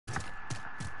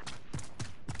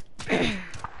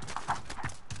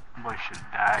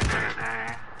accurate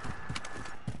there.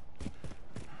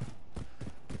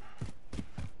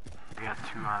 We got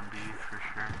 2 on B for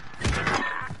sure.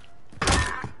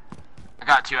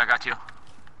 I got two.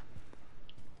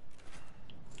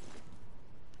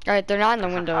 Alright, they're not in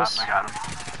the windows. I got him.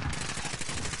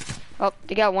 Oh,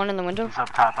 they got one in the window. He's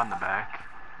up top on the back.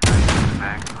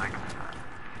 Like.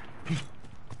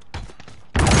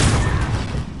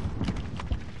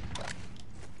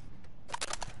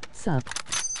 Sup.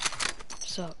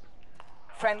 Sup.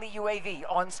 Friendly UAV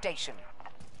on station.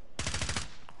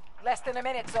 Less than a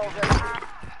minute, soldier.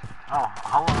 Oh,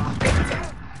 hello.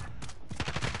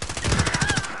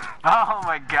 Oh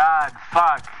my god,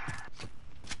 fuck.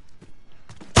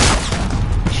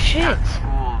 Shit.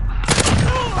 Schooled.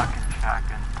 Fucking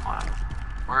shotgun plug.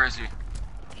 Where is he?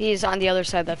 He's on the other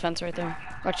side of that fence right there.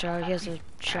 Watch out, he has a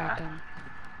shotgun.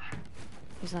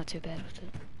 He's not too bad with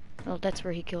it. Well, that's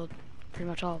where he killed pretty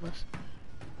much all of us.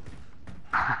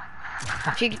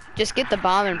 If you just get the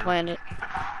bomb and plant it,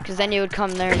 because then you would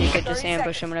come there and you could just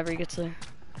ambush him whenever he gets there.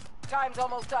 Time's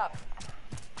almost up.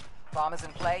 Bomb is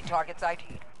in play, target's ID.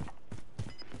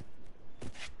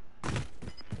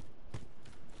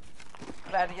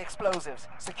 Planting explosives.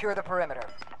 Secure the perimeter.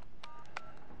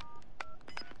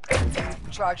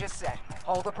 Charge is set.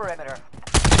 Hold the perimeter.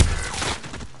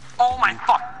 Oh my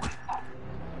fuck!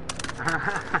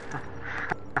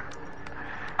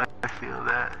 I feel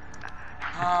that.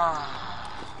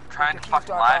 Trying to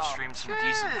fucking live stream some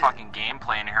decent fucking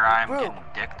gameplay in here. I'm getting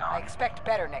dicked I on. expect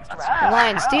better next round.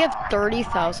 Lions, do you have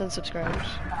 30,000 subscribers?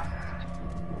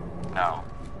 No.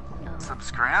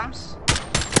 Subscribes?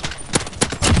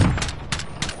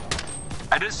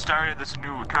 I just started this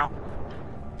new account.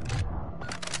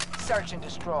 Search and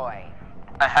destroy.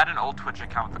 I had an old Twitch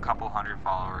account with a couple hundred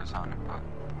followers on it, but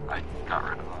I got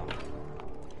rid of them.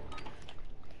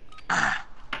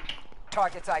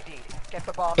 Target's ID. Get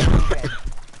the bomb and move in.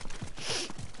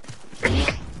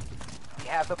 You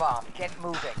have the bomb. Get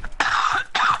moving.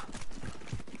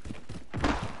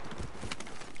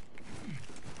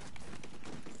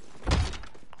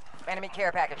 Enemy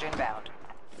care package inbound.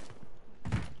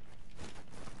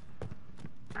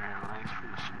 Thanks for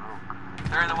the smoke.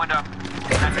 They're in the window.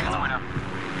 Stepping in the window.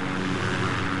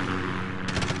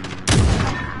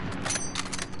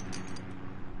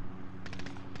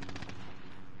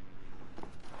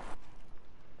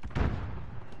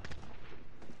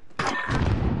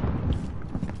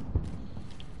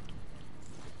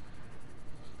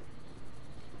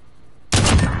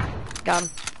 Got him.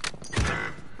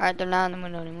 Alright, they're not in the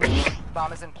window anymore.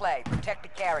 Bomb is in play. Protect the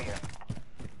carrier.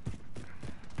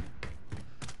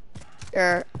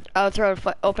 Or, I'll throw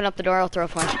open up the door, I'll throw a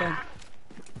flashbang.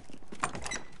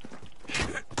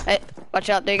 Hey, watch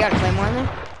out, there you got a claymore in there.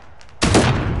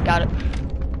 Got it.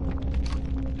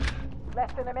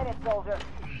 Less than a minute, soldier.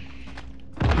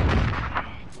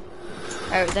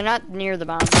 Alright, they're not near the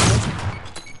bomb.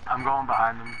 I'm going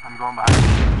behind them.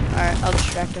 Alright, I'll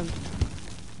distract them.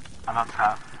 I'm up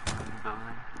top in the building.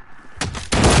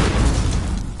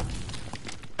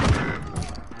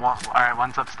 Alright,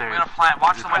 one's upstairs. We're gonna plant.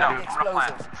 Watch the window. Planting I'm gonna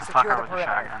plant. explosives. Fuck Secure her the with a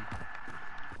perimeter.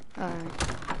 shotgun.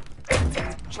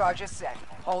 Alright. Charge is set.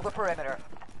 Hold the perimeter.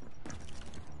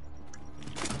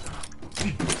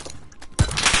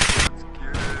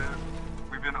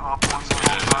 We've been up on the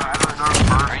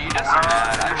Are you just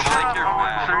mad? I feel like you're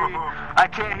mad. I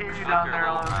can't hear you down there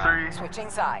on 3. Switching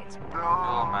sides.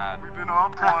 Oh, mad. We've been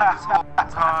up on this whole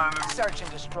time. Search and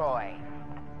destroy.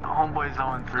 Homeboy's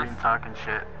 0-3 and talking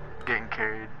shit. Getting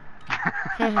carried.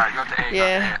 Alright, go to A.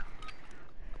 Yeah.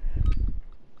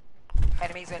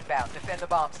 Enemies inbound. Defend the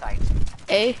bomb site.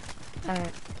 A?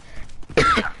 Alright.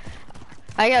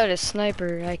 I got a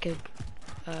sniper, I could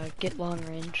get long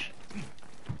range.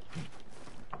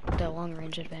 That long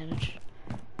range advantage.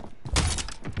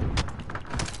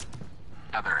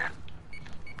 Yeah, they're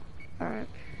in. Alright.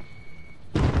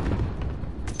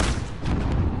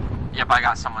 Yep, I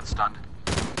got someone stunned.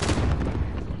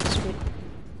 Sweet.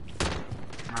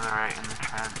 Another right in the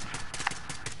trench.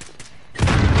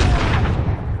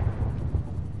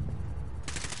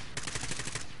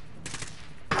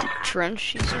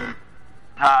 Trench, you said?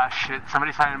 Ah, shit.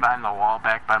 Somebody's hiding behind the wall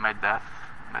back by my death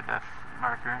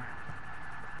marker.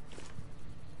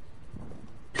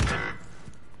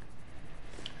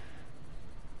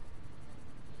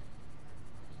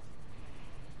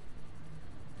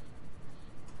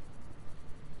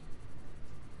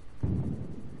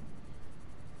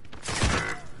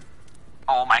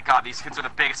 Oh my god, these kids are the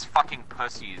biggest fucking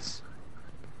pussies.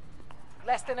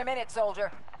 Less than a minute,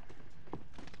 soldier.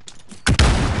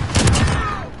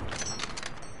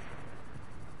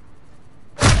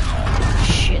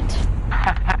 Shit.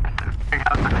 Figure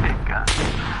out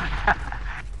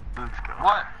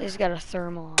He's got a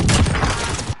thermal.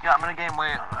 Yeah, I'm gonna gain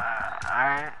weight.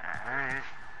 Alright.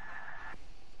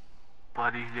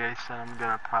 Buddy Jason, I'm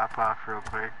gonna pop off real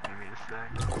quick. Give me a sec.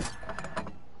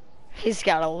 He's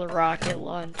got a rocket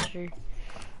launcher.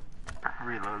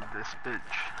 Reload this bitch.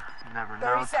 Never 30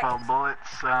 know. 12 seconds. bullets.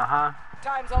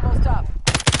 Time's almost up.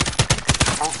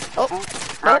 Oh.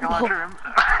 Rocket Oh. launcher him.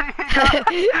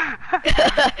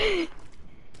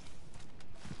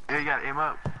 Yeah, you gotta aim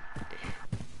up.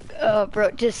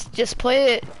 Bro, just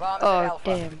play it. The bomb is at Oh, Alpha.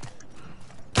 damn.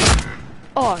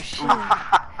 Oh, shit. Get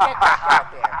back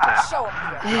out there. Show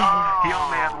him you got He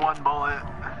only had one bullet.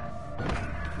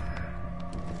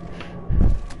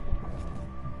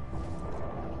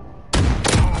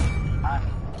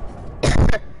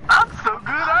 I'm so good,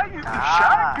 I use the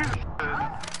shotgun.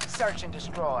 it. Search and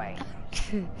destroy.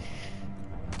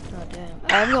 Oh, damn.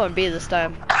 I'm going B this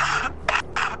time.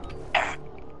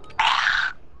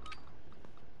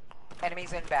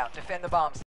 Enemies inbound. Defend the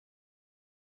bombs.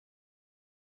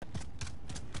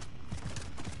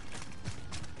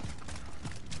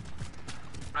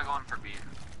 I'm going for B.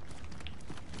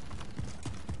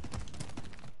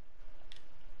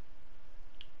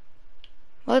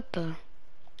 What the?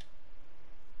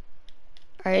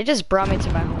 Alright, it just brought me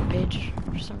to my homepage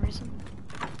for some reason.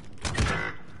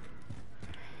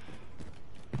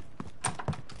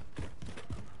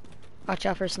 Watch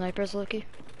out for snipers, Loki.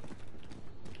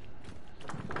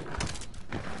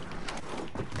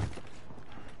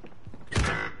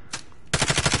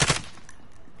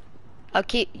 I'll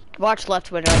watch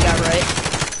left window, I got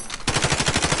right.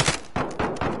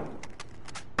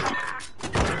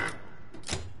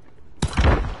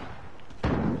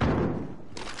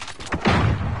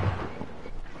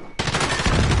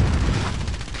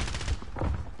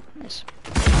 Nice.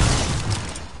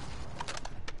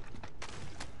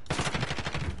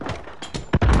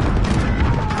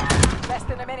 Less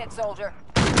than a minute, soldier.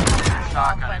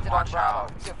 Shotgun, Planted on watch Bravo.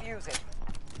 out. Defuse it.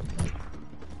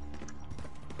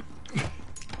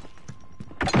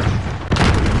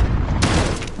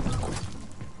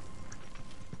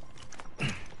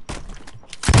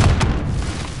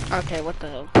 Okay, what the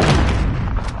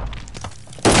hell?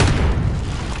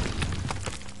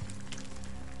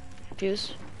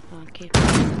 Fuse? Okay.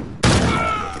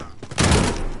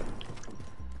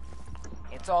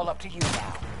 It's all up to you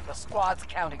now. The squad's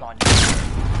counting on you.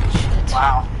 Shit.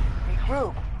 Wow.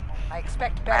 Regroup. I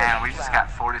expect better. Man, we next just round.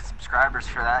 got 40 subscribers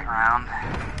for that round.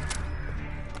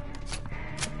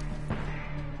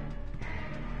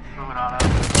 Moving on up.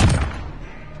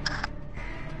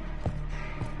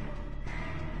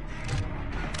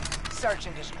 Search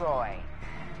and destroy.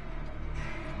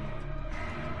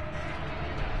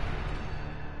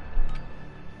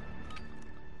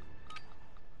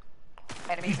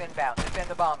 Enemies inbound. Defend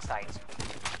the bomb sites.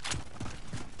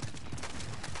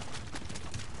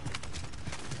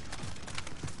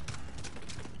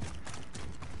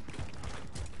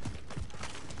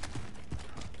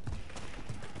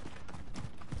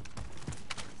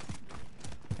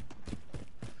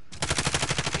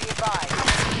 Be advised.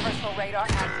 Personal radar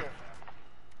active.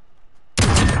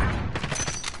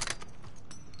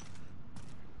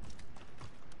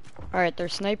 Alright, their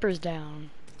sniper's down.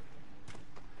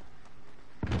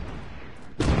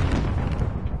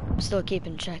 I'm still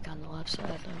keeping check on the left side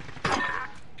though.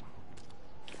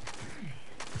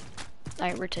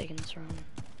 Alright, we're taking this round.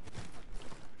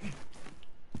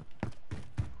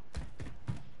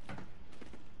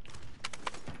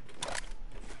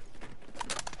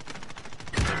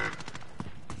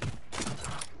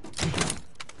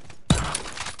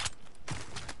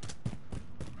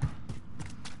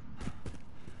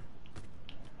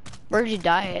 Where'd you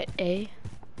die at, A?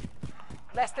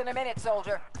 Less than a minute,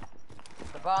 soldier.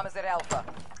 The bomb is at Alpha.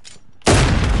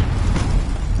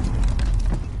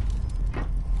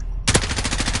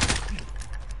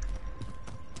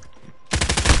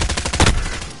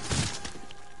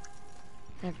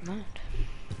 Never mind.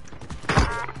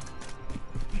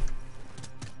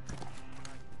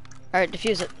 Alright,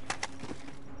 defuse it.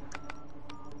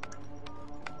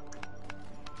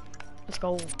 Let's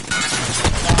go. We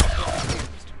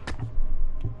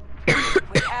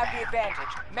have the advantage.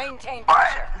 Maintain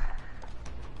pressure.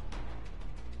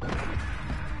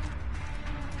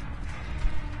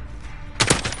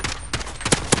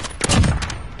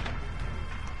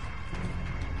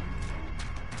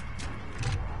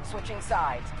 Switching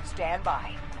sides. Stand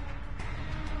by.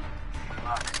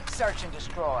 Search and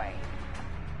destroy.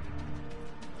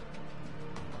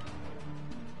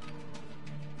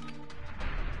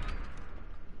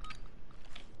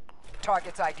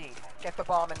 Targets ID'd. Get the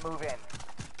bomb and move in.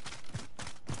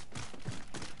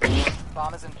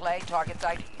 Bomb is in play. Target's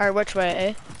ID. Alright, which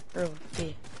way, A? Or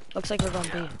B? Looks like we're going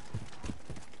B.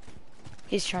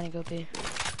 He's trying to go B.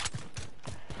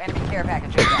 Enemy care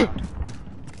package inbound.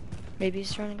 Maybe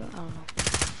he's trying to go, I don't know.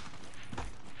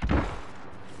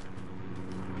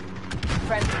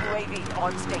 Friendly UAV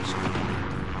on station.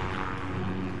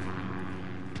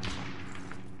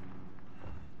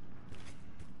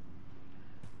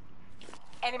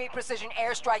 Enemy precision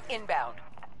airstrike inbound.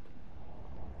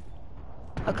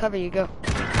 I'll cover you, go.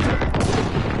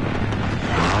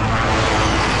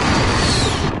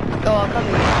 Go, I'll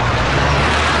cover you.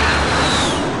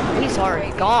 He's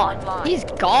already gone. He's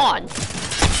gone.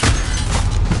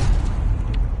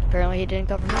 Apparently he didn't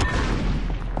cover me.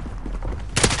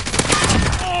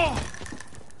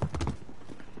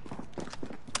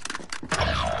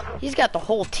 He's got the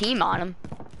whole team on him.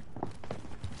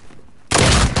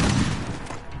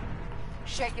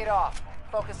 Shake it off.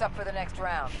 Focus up for the next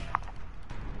round.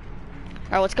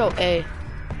 Alright, let's go A.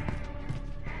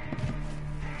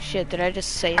 Shit, did I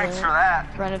just say Thanks that?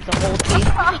 for that. Run up the whole team.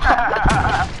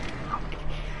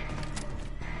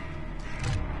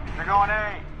 They're going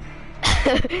A.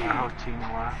 Our whole team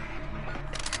left.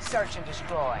 Search and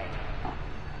destroy.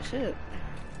 Shit.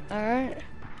 Alright.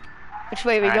 Which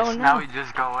way are we Alright, going so now? now we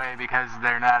just go away because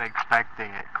they're not expecting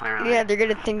it, clearly. Yeah, they're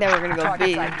gonna think that we're gonna go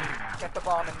Target's B. ID. Get the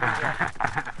bomb and move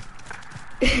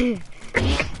in.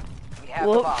 We have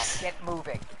the bomb. Whoops. Get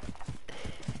moving.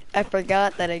 I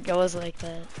forgot that it goes like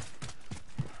that.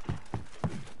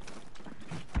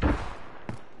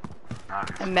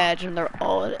 Imagine they're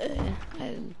all at A.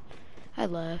 I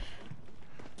laugh.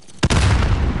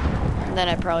 And then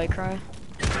I'd probably cry.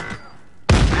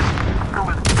 Go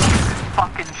with this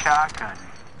fucking shotgun.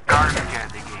 Garbage at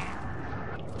the game.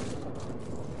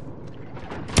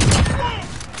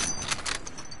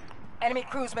 Enemy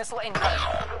cruise missile incoming.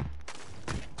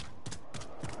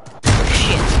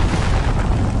 Shit.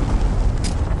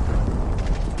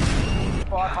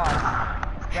 Far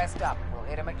hard. Rest up. We'll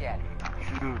hit him again.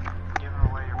 Dude. Giving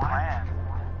away your plan.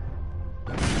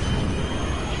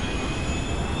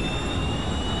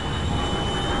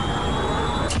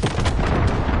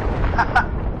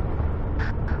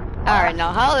 Alright,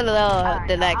 now how the hell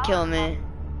did that kill me?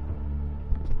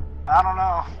 I don't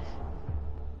know.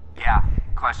 Yeah,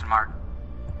 question mark.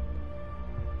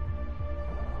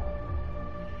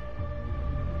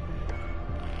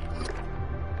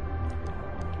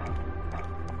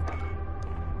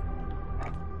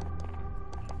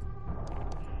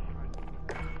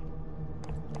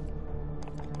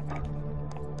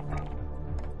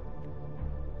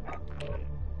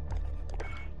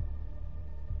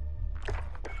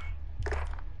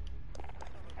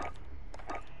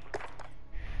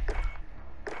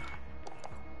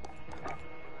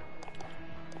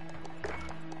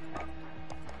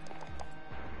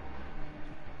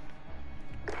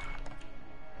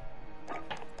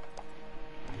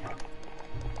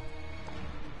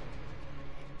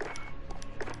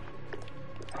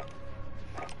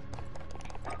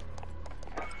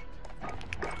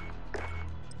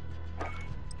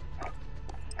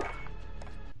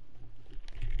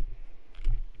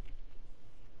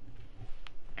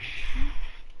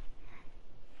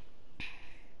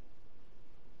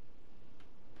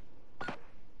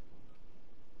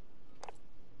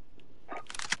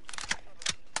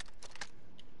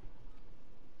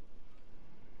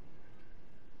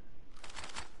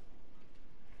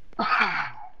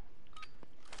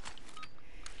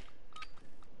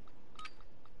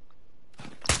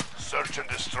 Search and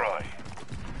destroy.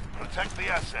 Protect the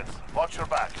assets. Watch your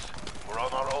backs. We're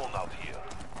on our own out here.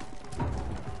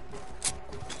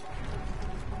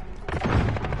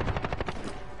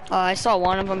 I saw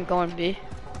one of them going B.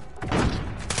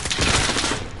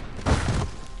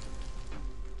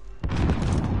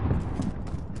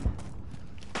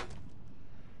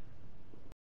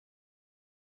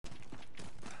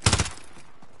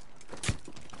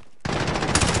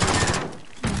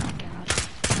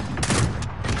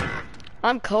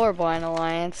 I'm colorblind,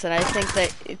 Alliance, and I think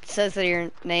that it says that your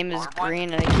name is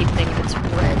green, and I keep thinking it's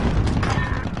red.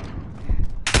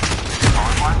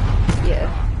 Yeah.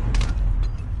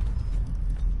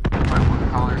 Wait, what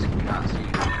colors can you not see?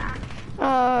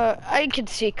 I can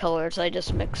see colors, I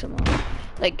just mix them up.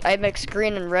 Like, I mix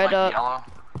green and red Like up. yellow?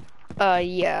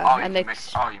 Yeah, Oh, I you mix...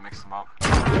 mix them up.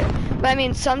 Yeah. But I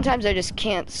mean, sometimes I just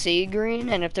can't see green,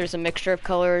 and if there's a mixture of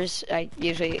colors, I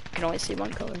usually can only see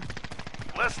one color.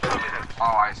 Less than a minute. Oh,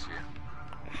 I see.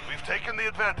 We've taken the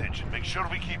advantage. Make sure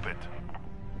we keep it.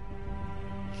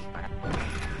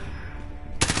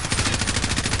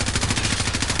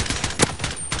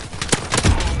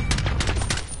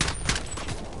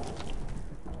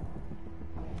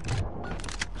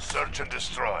 Search and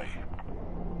destroy.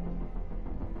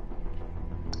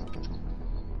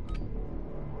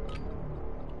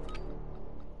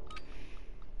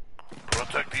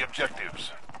 Protect the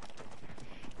objectives.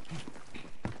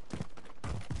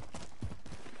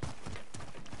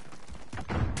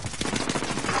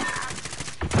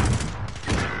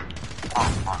 Oh,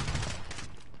 fuck.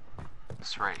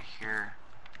 It's right here.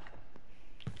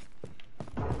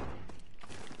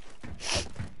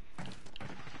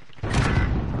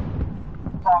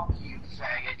 Fuck you,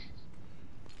 faggot.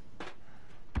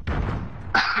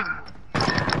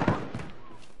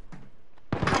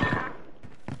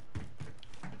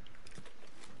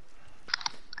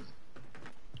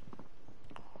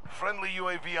 Friendly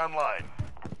UAV online.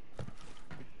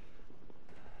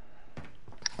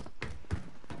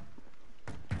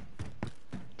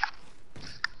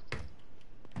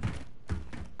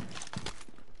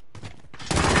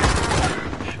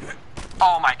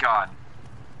 Oh my god.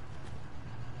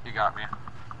 You got me.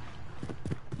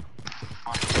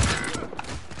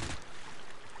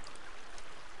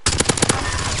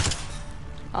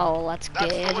 Oh, well, that's That's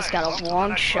good. the I just way. On got to a the long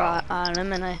next shot on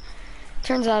him, and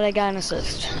turns out I got an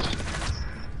assist.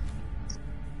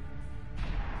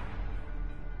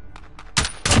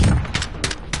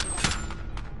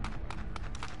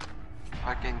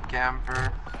 Fucking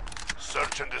camper.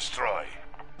 Search and destroy.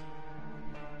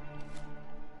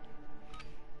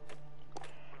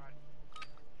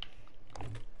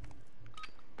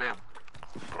 Bam.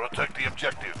 Protect the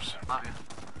objectives. Love you.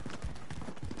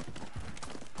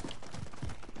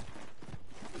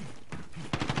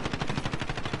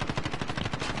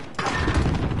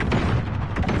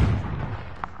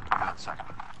 Give me 1 second.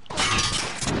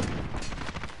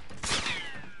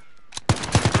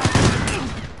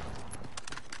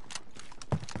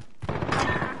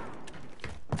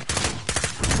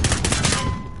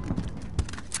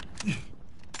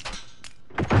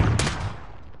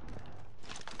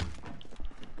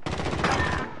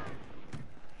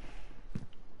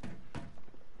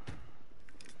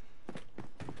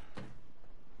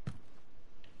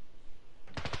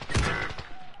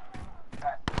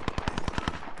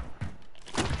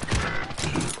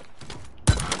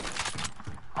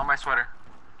 On my sweater.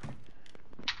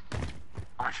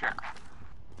 On my shirt.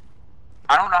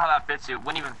 I don't know how that fits you. It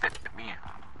wouldn't even fit me.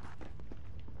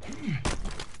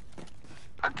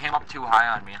 It came up too high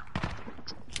on me.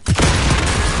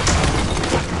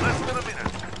 Less than a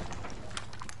minute.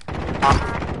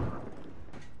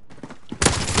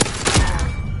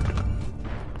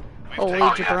 We've Holy taken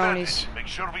the jabronis. advantage. Make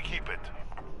sure we keep it.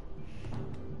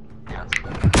 Yes.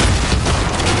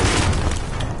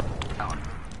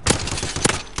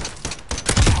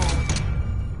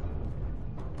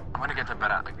 I'm gonna get to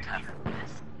bed at like 10.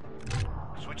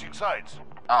 Switching sides.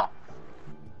 Oh.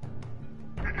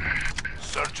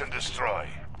 Search and destroy.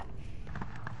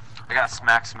 I got a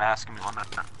smack mask. Give me 1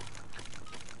 minute.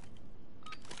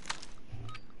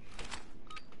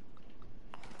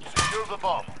 Secure the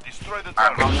bomb. Destroy the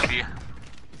Alright, target. I'm going to be.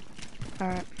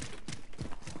 Alright.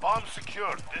 Bomb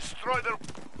secured. Destroy the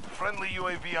friendly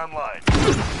UAV online.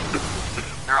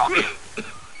 They're all me.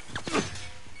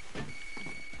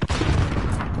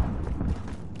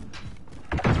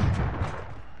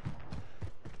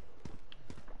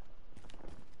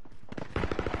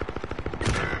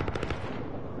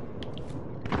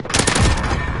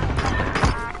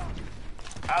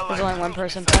 There's only one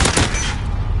person.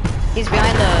 He's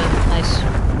behind the... Nice.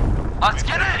 Let's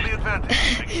get The it!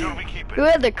 advantage. Make sure we keep Who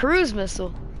it. had the cruise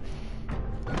missile?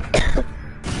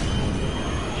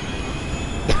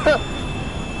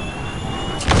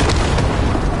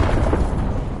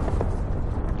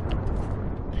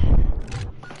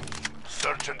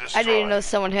 Search and destroy. I didn't know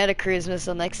someone had a cruise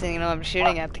missile. Next thing you know, I'm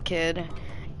shooting at the kid,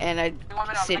 and I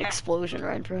see an explosion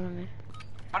right in front of me.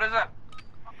 What is it?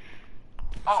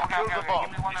 Oh, okay, Secure okay, the okay. bomb.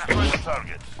 Give me 1 Destroy minute. the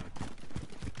targets.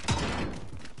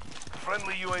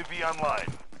 Friendly UAV online.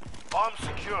 Bomb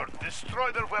secured.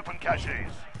 Destroy their weapon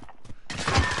caches.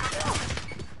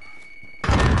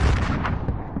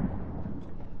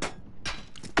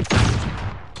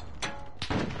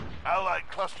 Allied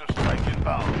cluster strike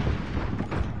inbound.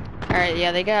 Alright,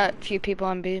 yeah, they got a few people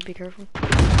on B. Be careful.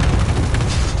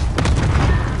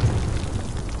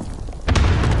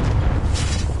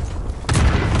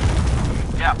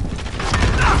 Yeah.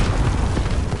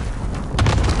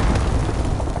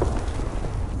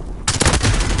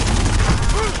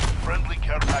 Friendly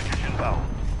care package inbound.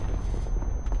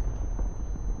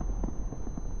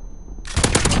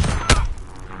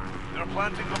 They're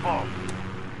planting the bomb.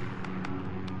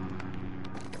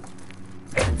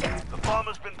 The bomb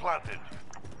has been planted.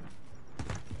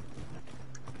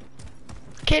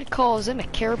 kid calls in a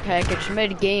care package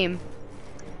mid-game.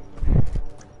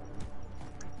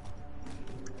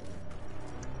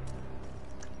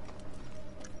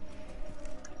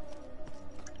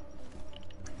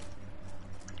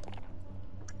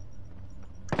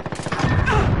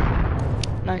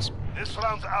 Nice. This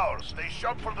round's ours. Stay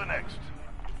sharp for the next.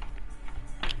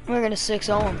 We're gonna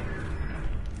 6-0 him.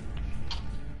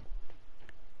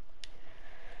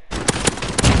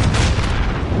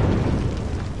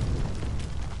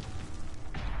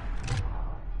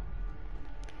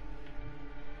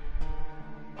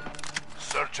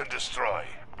 Search and destroy.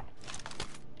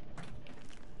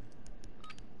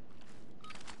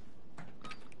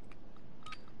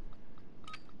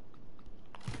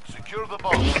 Secure the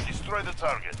bomb. Destroy the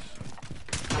targets.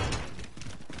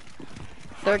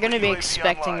 They're gonna be UAV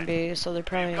expecting online. B, so they're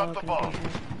probably You've all got the gonna be bomb.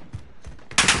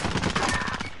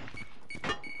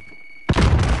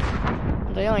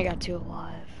 here. They only got 2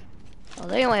 alive. Well,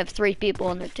 they only have 3 people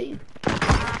on their team.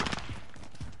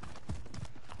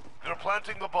 They're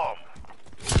planting the bomb.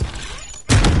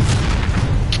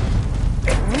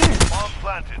 Mm. Bomb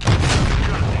planted.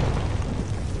 Security.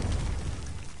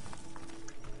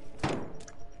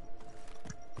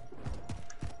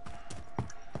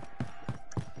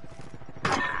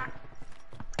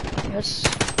 Yes.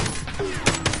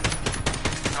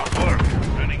 Good work.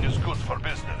 Winning is good for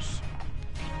business.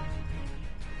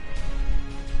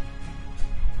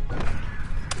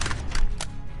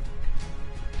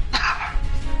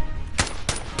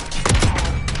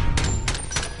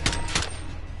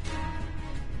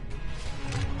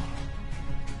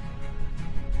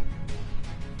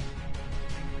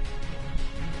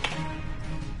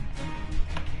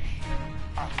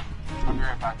 I'll be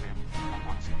right back, dude.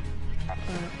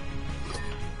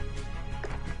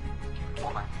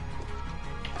 Hold on.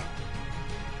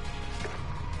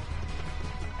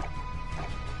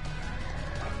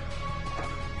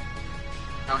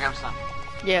 Yo, Gibson.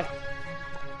 Yeah.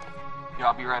 Yeah,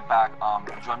 I'll be right back.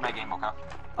 Join my game, okay?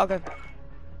 Okay.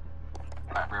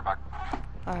 Alright, be right back.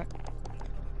 Alright.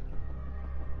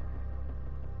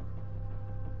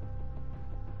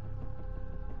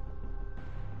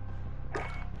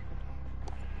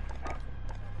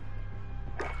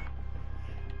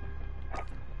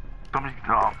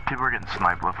 People are getting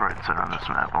sniped left, right, and center on this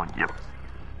map. Oh, yep.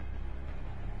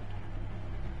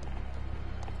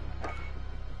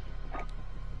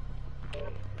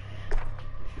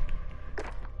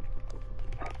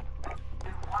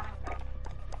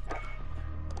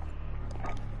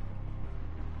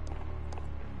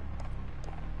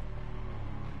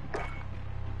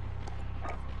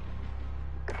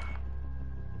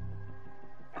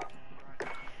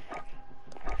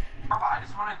 I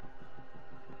just wanted...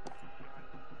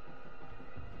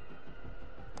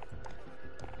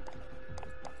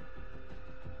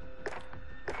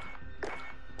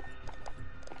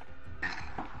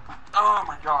 Oh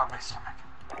my god, my stomach.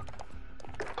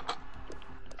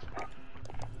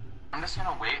 I'm just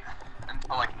gonna wait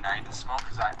until like 9 to smoke,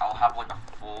 because I'll have like a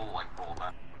full like bowl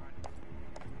then.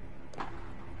 I'm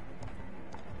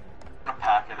gonna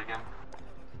pack it again.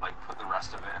 Like put the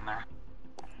rest of it in there.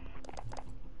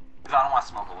 Because I don't want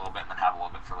to smoke a little bit and then have a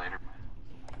little bit for later.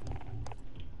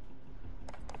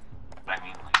 But I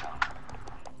mean like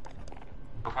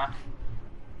okay?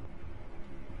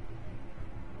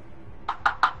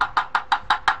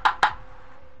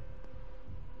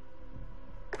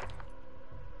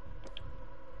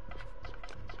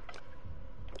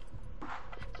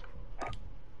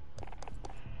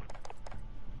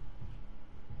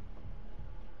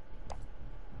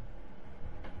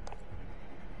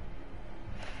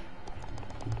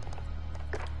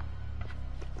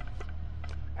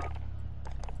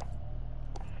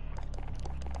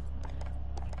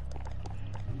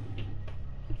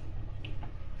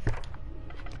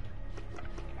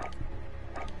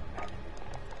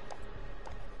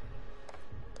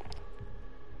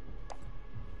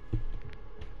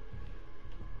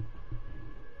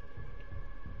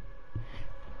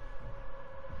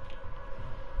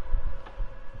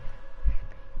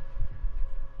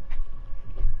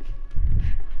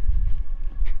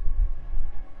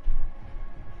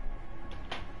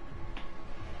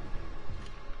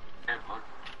 Look.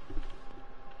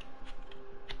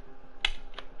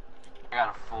 I got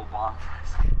a full bomb.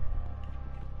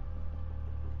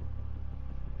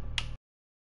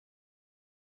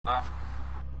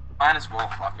 Mine as well,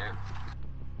 fuck it.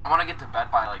 I want to get to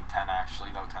bed by like 10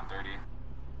 actually, though, 10:30.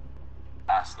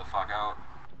 Pass the fuck out.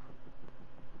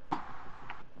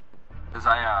 Cause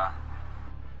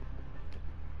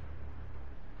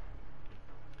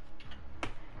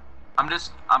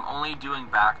I'm only doing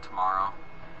back tomorrow.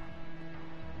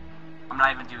 I'm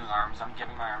not even doing arms. I'm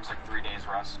giving my arms like 3 days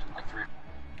rest, like 3.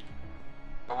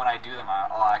 But when I do them,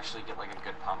 I'll actually get like a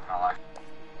good pump, and I'll actually.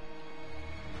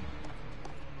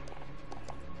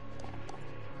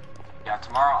 Yeah,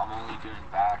 tomorrow I'm only doing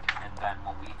back, and then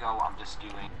when we go, I'm just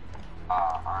doing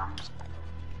arms.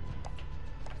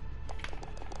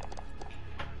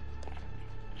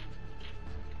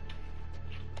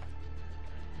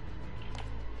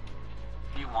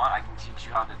 If you want, I can teach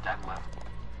you how to deadlift.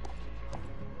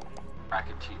 I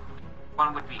could teach.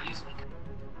 One would be easy.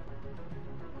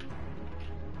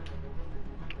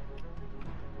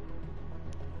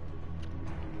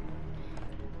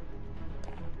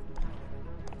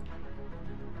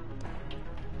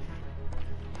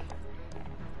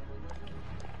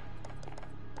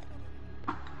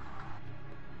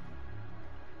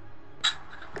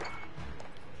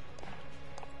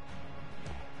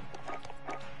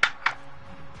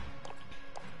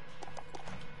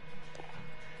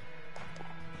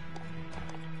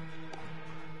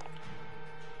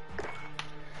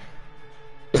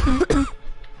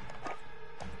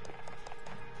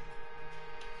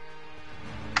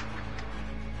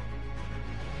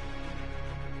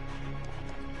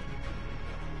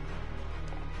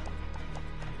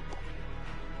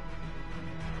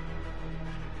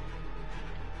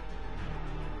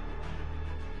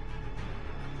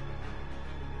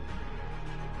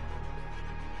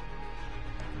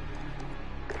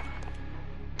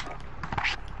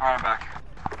 Alright, I'm back.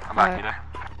 I'm back, you there?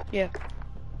 Yeah.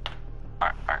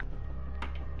 Alright, alright.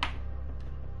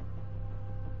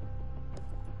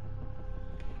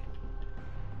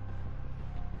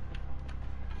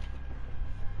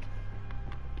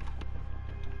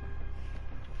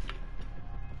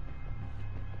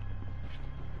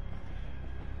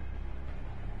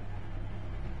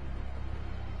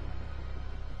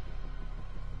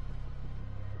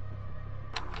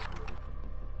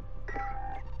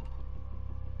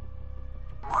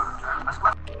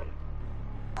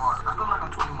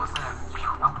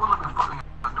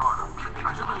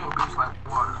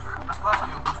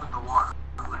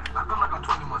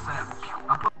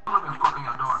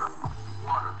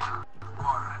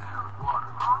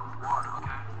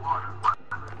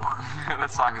 That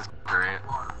song is great.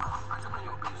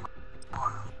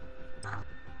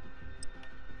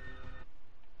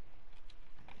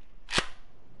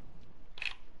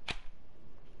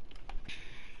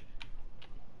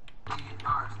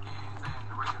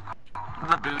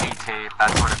 The booty tape,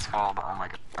 that's what it's called. Oh my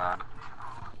god.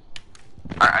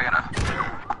 Alright, I gotta.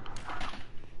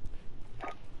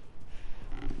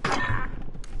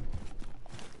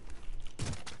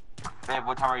 Babe,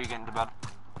 what time are you getting to bed?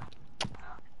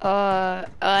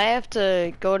 I have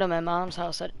to go to my mom's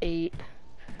house at 8.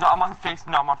 No, I'm on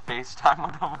FaceTime.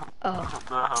 What Oh.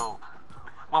 the hell?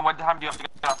 Well, what time do you have to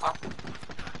get up?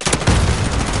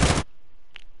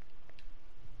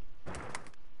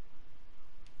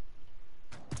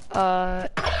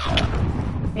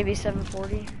 Maybe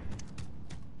 7:40.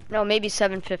 No, maybe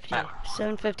 7:50. Yeah.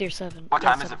 7:50 or 7. What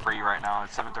Yeah, time is it for you right now?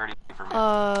 It's 7:30 for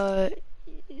me.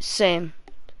 Same.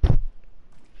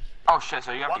 Oh shit,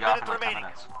 so you have to 1 get off minute in like 10 remaining.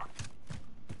 minutes.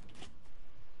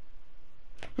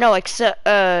 No, like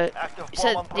Active you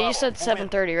said bomb on you Bravo. said Move in.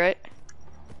 7:30, right?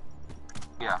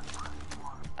 Yeah.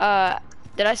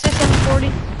 Did I say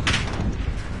 7:40?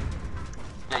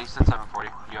 Yeah, you said 7:40.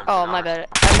 You have Oh, 2 my hours. bad.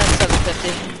 I meant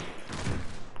 7:50.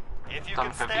 If you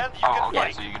can 7:50? stand, you Oh, can okay,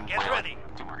 fight. so you can Get play ready.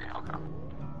 like 2 more games. Okay.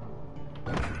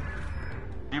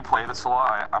 Do you play this a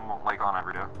lot? I'm like on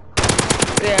every day.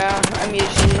 Yeah, I'm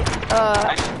usually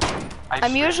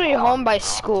I'm stream usually a lot, home by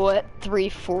so- school at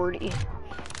 3:40.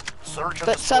 Search and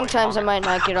But destroy. sometimes I Okay. might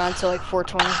not get on till like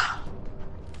 4:20.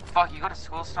 Fuck, you go to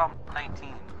school still? I'm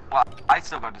 19. Well, I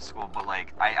still go to school, but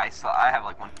like I have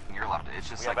like 1 year left. It's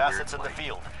just We like have weird, assets in the like,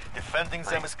 field. Defending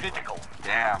them is critical.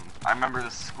 Damn, I remember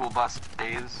the school bus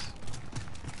days.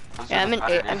 Those Yeah, are the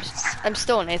better I'm days. I'm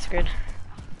still in 8th grade.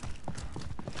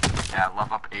 Yeah,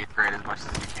 love up 8th grade as much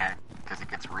as you can, because it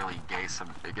gets really gay.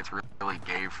 It gets really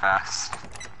gay fast.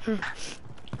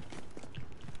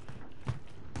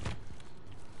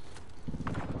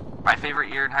 My favorite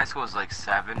year in high school was like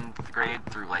 7th grade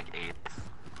through like 8th.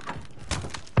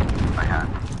 But yeah.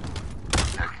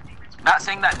 Like, not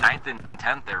saying that 9th and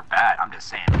 10th they're bad. I'm just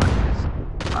saying. Like,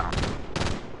 I don't know.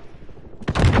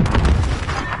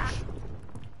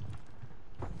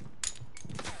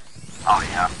 Oh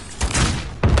yeah.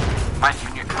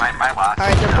 My last. All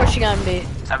right, they're pushing on B.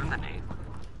 7th and 8th.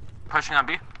 Pushing on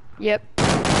B. Yep.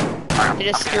 Alright, They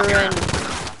just I'm threw getting in up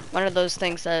here. one of those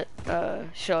things that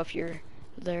show if you're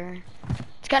there.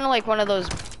 It's kind of like one of those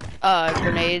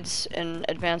grenades in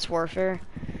Advanced Warfare.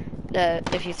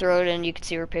 that if you throw it in, you can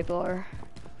see where people are.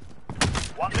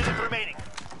 1 minute remaining.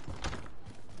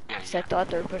 Yeah, So I thought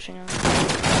they were pushing on.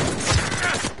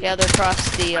 Yeah, they're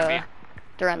across the,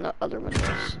 they're on the other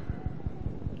windows.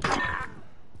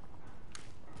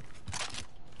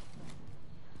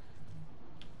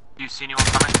 Do you see anyone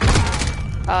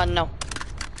coming? No.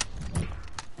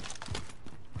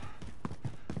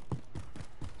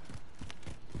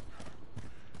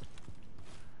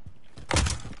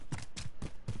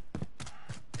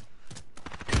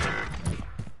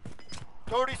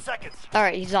 Seconds.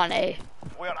 Alright, he's on A.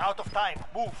 We are out of time.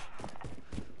 Move.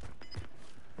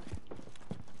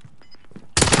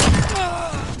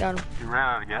 Got him. You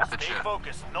ran out of gas? Stay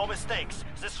focused. No mistakes.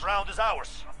 This round is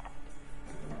ours.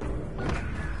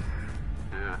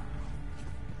 Yeah.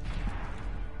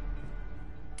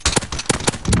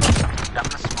 Yeah, I'm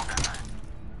gonna smoke at 9.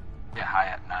 Get high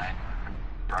at 9.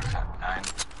 Drugs at 9.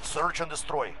 Search and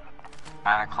destroy.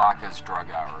 9 o'clock is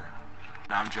drug hour.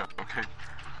 No, I'm joking.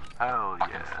 Hell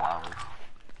Fucking yeah. flower.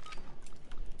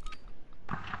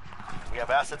 We have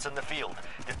assets in the field.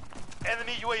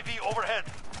 Enemy UAV overhead.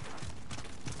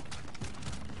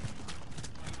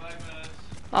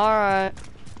 Alright.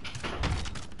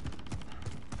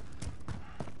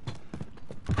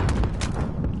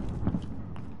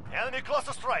 Enemy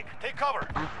cluster strike. Take cover.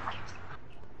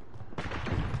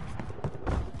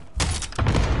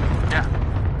 Yeah.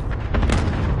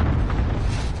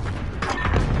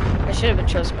 I should have been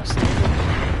chosen my sniper.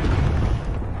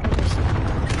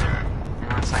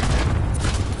 One second.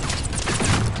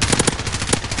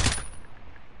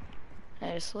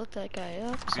 I just lit that guy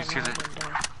up. You see somehow the- went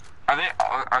down.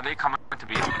 Are they coming to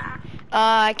be?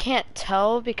 I can't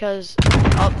tell because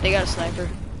oh, they got a sniper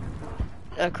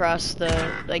across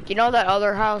the like you know that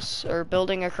other house or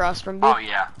building across from B? Oh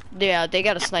yeah. Yeah, they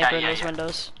got a sniper in yeah, those yeah.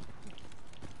 windows.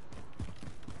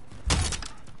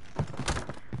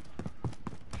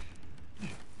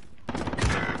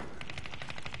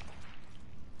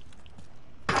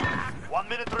 One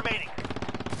minute remaining.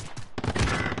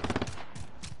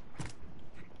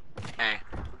 Hey.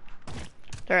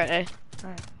 They're at A.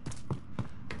 Alright.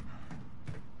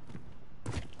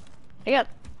 They got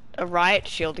a riot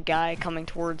shield guy coming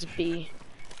towards B.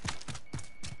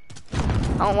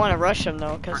 I don't want to rush him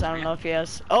though, because I don't know if he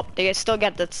has. Oh, they still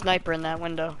got that sniper in that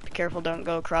window. Be careful, don't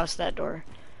go across that door.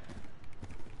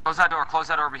 Close that door. Close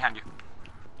that door behind you.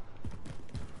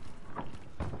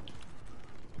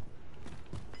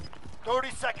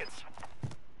 30 seconds.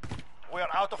 We are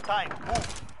out of time.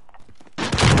 Move.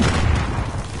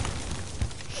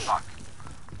 Fuck.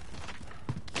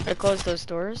 I closed those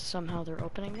doors. Somehow they're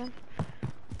opening them.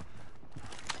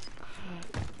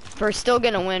 We're still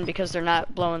gonna win because they're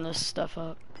not blowing this stuff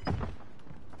up.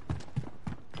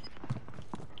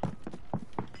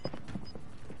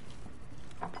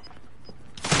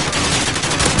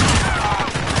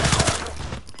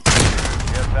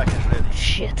 Air package ready.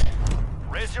 Shit.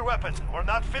 Raise your weapon. We're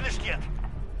not finished yet.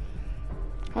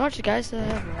 How much guys do they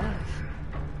have alive?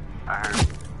 I heard.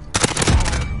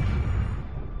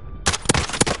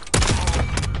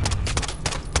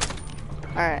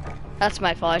 Alright. That's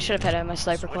my fault. I should have had my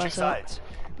sniper Switching class out sides.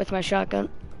 with my shotgun.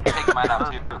 Taking mine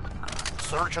out too.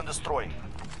 Search and destroy.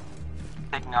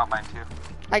 Taking out mine too.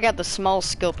 I got the small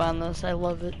scope on this. I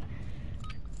love it.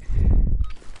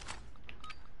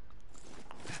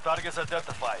 Targets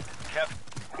identified.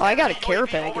 Oh, I got a care UAV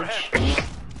package. overhead.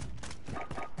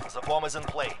 The bomb is in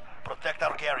play. Protect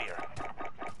our carrier.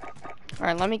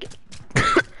 Alright, let me get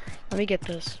let me get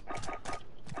this.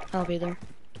 I'll be there.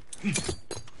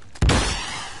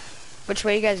 Which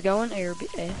way you guys going? A or B?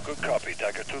 A? Good copy.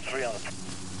 Dagger 2-3 on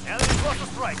the... Enemy cluster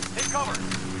strike. Take cover.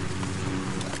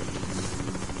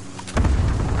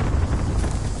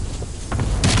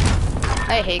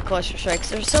 I hate cluster strikes.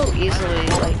 They're so easily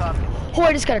like. Oh,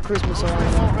 I just got a cruise missile on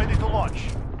Cruise them. missile ready to launch.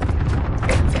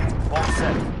 Bomb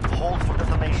set. Hold for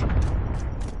detonation.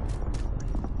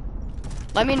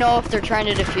 Let me know if they're trying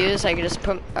to defuse. I can just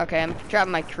put. Okay, I'm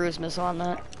dropping my cruise missile on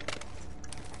that.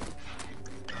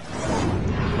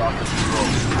 Rocket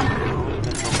zero.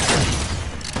 Cruise missile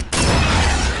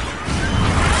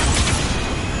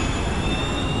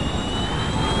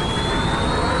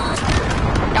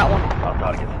Got one. on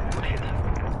target. Good hit.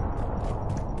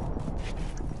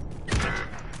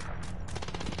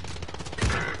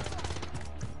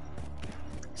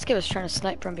 This guy was trying to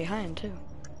snipe from behind too.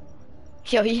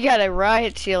 Yo, you got a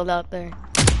riot shield out there.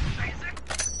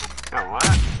 Yo, what?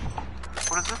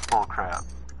 What is this bull crap?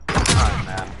 Alright,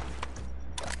 man.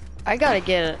 I gotta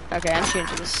get it. Okay, I'm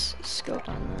changing this scope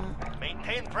on that.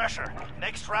 Maintain pressure.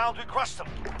 Next round we crush them.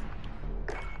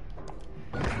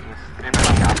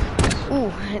 Ooh,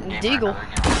 Game for Deagle. another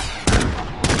game.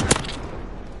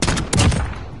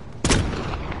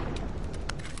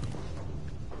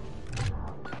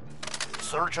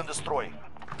 Search and destroy.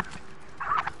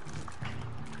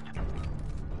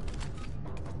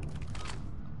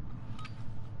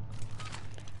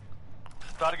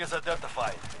 Targets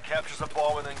identified. Capture the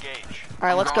bomb and engage.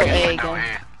 Alright, let's go Going in A window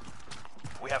again.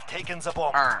 We have taken the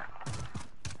bomb. Alright.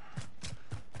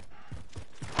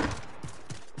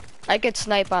 I could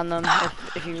snipe on them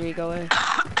if you re-go A.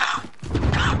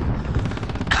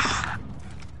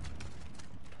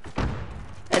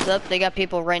 Heads up, they got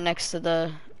people right next to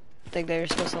the thing they're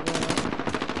supposed to have.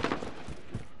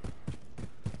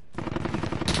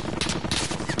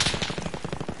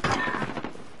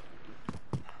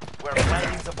 We're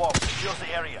planting the bomb. Secure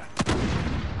the area.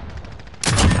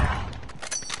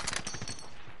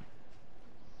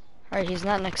 Alright, he's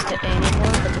not next to A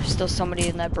anymore, but there's still somebody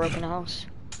in that broken house.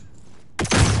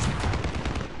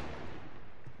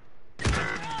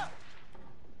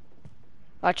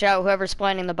 Watch out, whoever's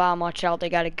planting the bomb, watch out, they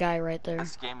got a guy right there.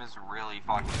 This game is really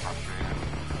fucking frustrating.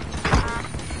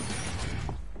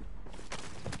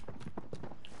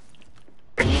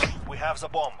 We have the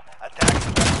bomb. Attack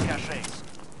the bomb caches.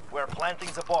 We're planting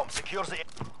the bomb. Secure the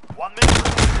 1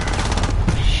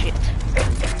 minute. Shit.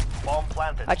 Bomb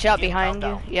planted. Watch out Begin behind you.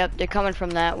 countdown. Yep, they're coming from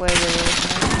that way.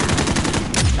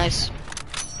 Nice.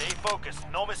 Stay focused.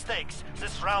 No mistakes.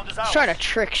 This round is ours. Trying a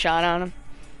trick shot on him.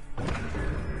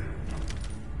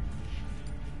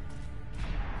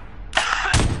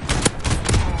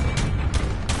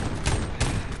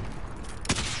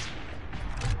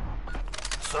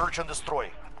 Search and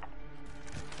destroy.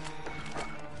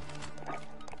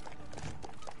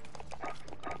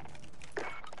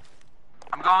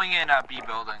 I'm going in B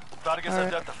building. Targets Alright.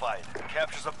 identified.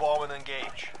 Capture the bomb and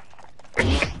engage.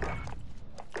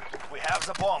 We have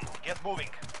the bomb. Get moving.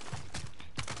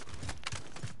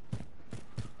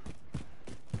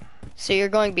 So you're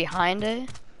going behind it?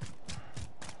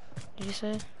 Did you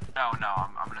say? No,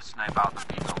 I'm gonna snipe out the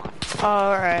B building. Oh,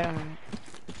 alright, alright.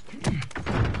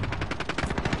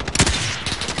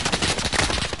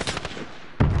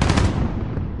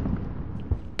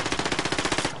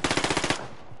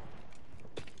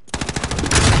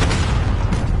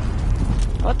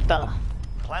 What the?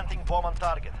 Planting bomb on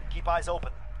target. Keep eyes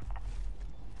open.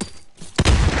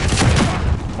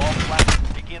 Bomb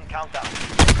planted. Begin countdown.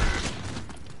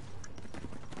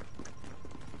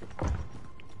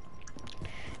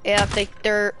 Yeah,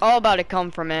 they're all about to come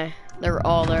from A. They're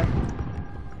all there.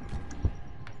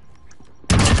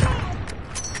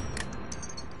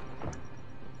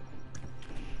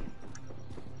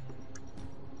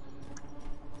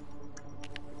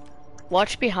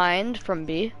 Watch behind from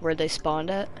B, where they spawned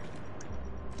at.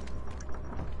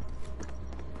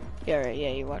 Yeah, right,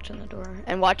 yeah, you're watching the door.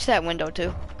 And watch that window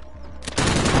too.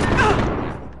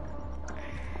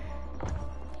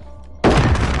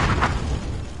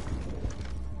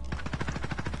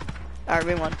 Alright,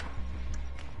 we won.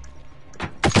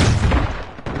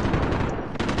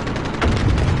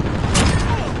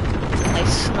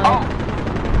 Nice snipe.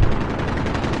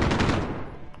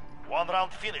 One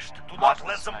round finished. Do Watch not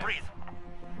let this them snipe. breathe.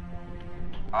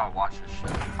 Oh, watch this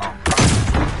shit. Oh,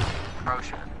 pro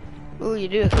shit. Ooh, you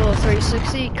do a little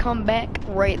 360, come back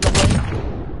right in the way.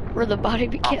 Where the body,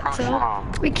 we can't pro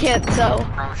tell. shit. We can't tell.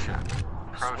 Pro shit.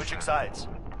 Pro Switching shit. sides.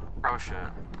 Pro shit.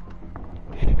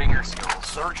 Finger skills.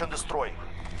 Search and destroy.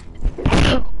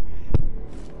 Damn.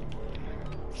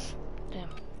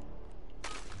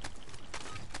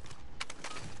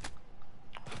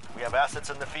 We have assets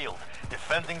in the field.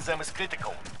 Defending them is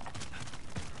critical.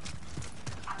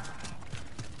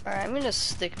 Alright, I'm gonna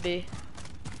stick B.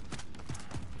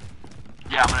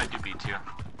 Yeah, I'm gonna do B too.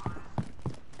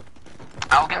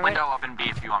 I'll get Alright. window up in B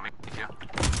if you want me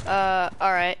to.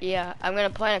 Alright, yeah. I'm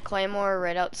gonna plant a claymore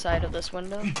right outside of this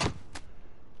window.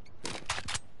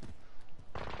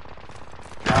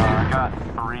 I got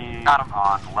 3 Got 'em.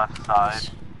 on left side.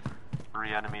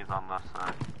 3 enemies on left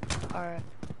side Alright,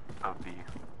 of B.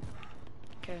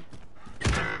 okay.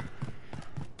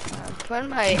 I'm putting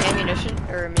my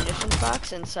munitions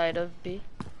box inside of B.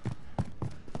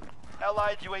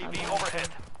 Allied UAV overhead.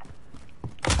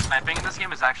 Sniping in this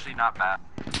game is actually not bad.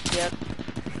 Yep.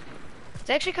 It's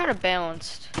actually kind of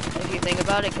balanced, if you think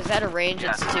about it, because at a range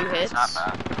Yeah, it's 2 hits. It's not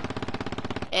bad.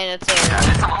 And it's a...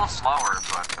 Yeah, it's a little slower,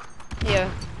 but... Yeah.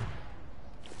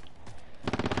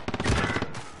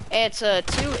 And it's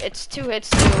two hits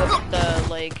to the,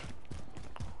 like...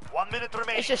 1 minute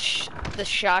remaining. It's just the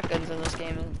shotguns in this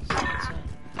game. It's insane.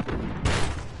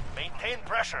 Maintain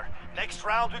pressure. Next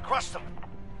round we crush them.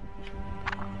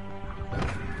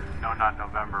 No, not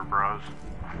November, bros.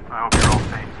 I hope you're all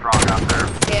staying strong out there.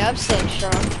 Yeah, I'm staying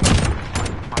strong.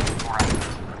 Fucking 4 hours,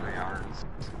 3 hours.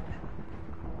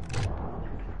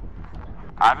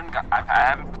 I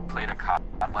haven't played a COD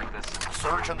like this in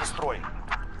Search and destroy.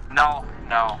 no.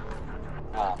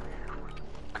 Well,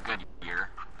 a good year.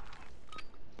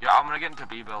 Yeah, I'm gonna get into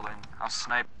B building. I'll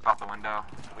snipe out the window.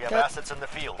 We have Yep. assets in the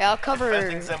field. Yeah, I'll cover.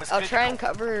 Defending them is I'll try and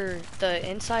critical. cover the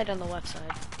inside and the left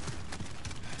side,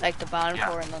 like the bottom Yeah.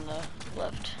 floor and then the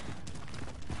left.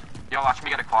 Yo, watch me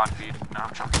get a quad feed. No,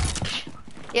 I'm joking.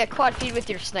 Yeah, quad feed with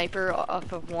your sniper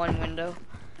off of one window.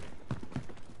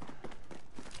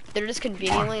 They're just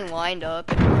conveniently lined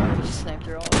up and you just snipe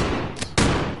through all of them.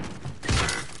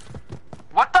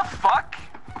 What the fuck?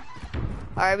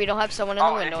 Alright, we don't have someone in the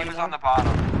Oh, window he was anymore. on the bottom.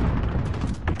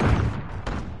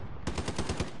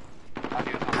 Oh,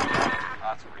 he was on the bottom.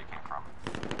 That's where he came from.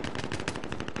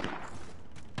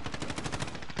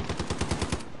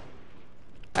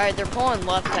 Alright, they're pulling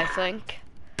left, I think.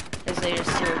 As they just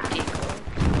threw a decoy.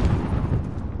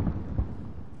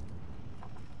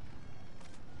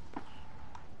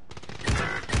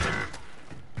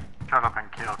 Shut up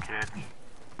and kill, kid.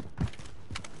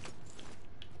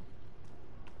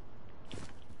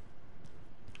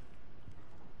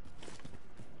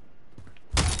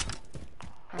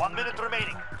 One minute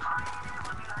remaining.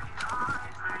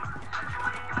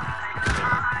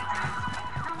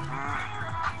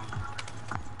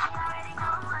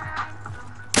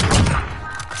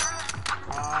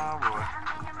 Oh boy.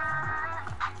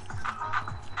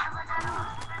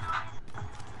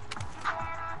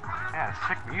 Yeah,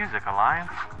 sick music,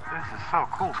 Alliance. This is so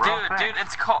cool, bro. Dude,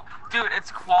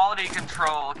 it's quality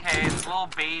control, okay? It's little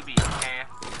baby, okay?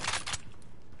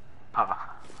 A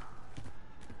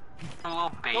little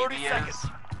 30 baby seconds. is.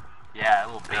 Yeah, a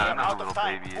little baby. Yeah, I know Out who of little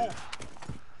time. baby is. Move.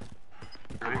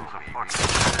 Baby's a fucking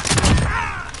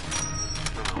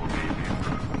little baby.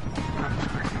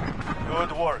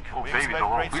 Good work. Oh, We baby, expect the little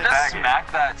great We Bag just it.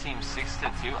 smacked that team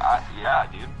 6-2. Yeah,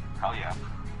 dude. Hell yeah.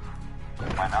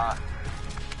 Why not?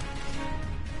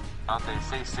 Don't they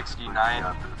say 69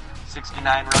 runs to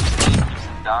keeps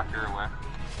the doctor away?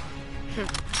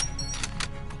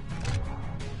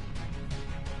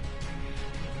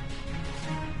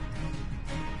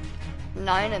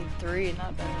 9-3,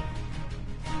 not bad.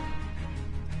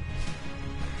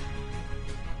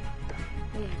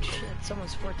 Ooh, shit, it's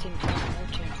almost 14 times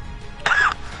 13.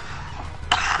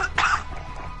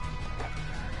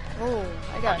 Oh,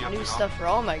 I got new stuff for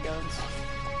all my guns.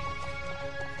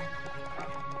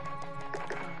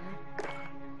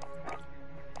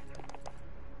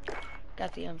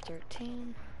 Got the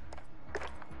M13.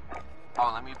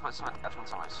 Oh, let me put some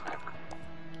attachments on my sniper.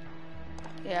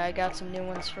 Yeah, I got some new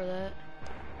ones for that.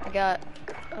 I got.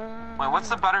 Wait, what's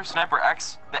the better sniper?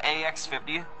 The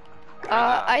AX50?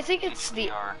 I think it's the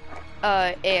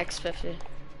HDR? AX50.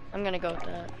 I'm gonna go with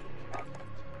that.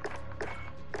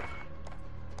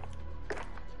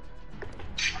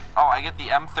 Oh, I get the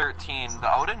M13.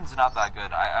 The Odin's not that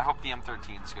good. I hope the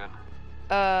M13's good. Get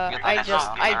that I next just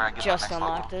level, or I get that just next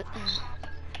unlocked level. it.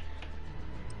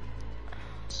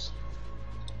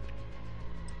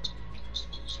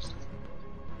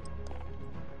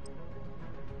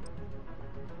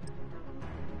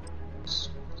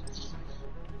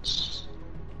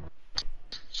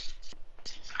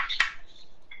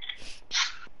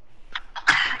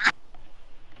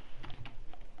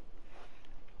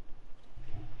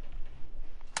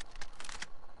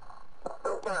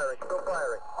 Still firing.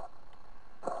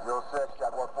 06,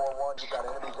 Jaguar 4-1, you got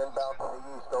enemies inbound from the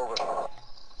east, over.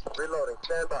 Reloading,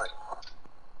 stand by.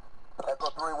 Echo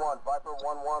 3-1, Viper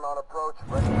 1-1 on approach,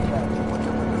 ready to catch.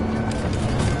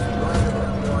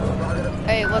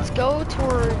 Hey, let's go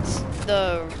towards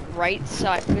the right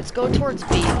side. Let's go towards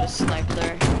B. Just snipe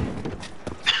there.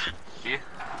 B?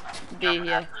 B,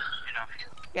 yeah.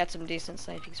 Got some decent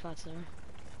sniping spots there.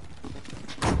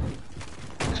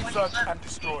 Search and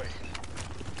destroy.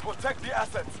 Protect the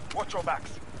assets. Watch your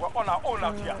backs. We're on our own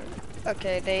out here.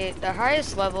 Okay, the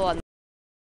highest level on.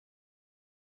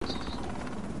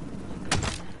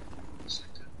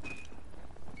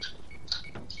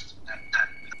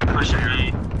 Pushing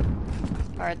me.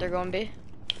 Alright, they're going B.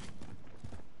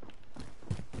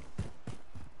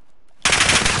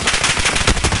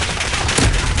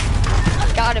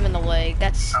 Got him in the leg.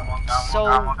 That's so. Sniper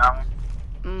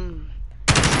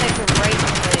right in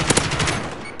the leg.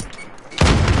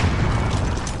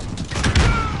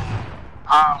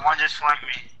 One just flanked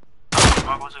me.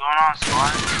 What was going on,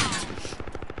 squad?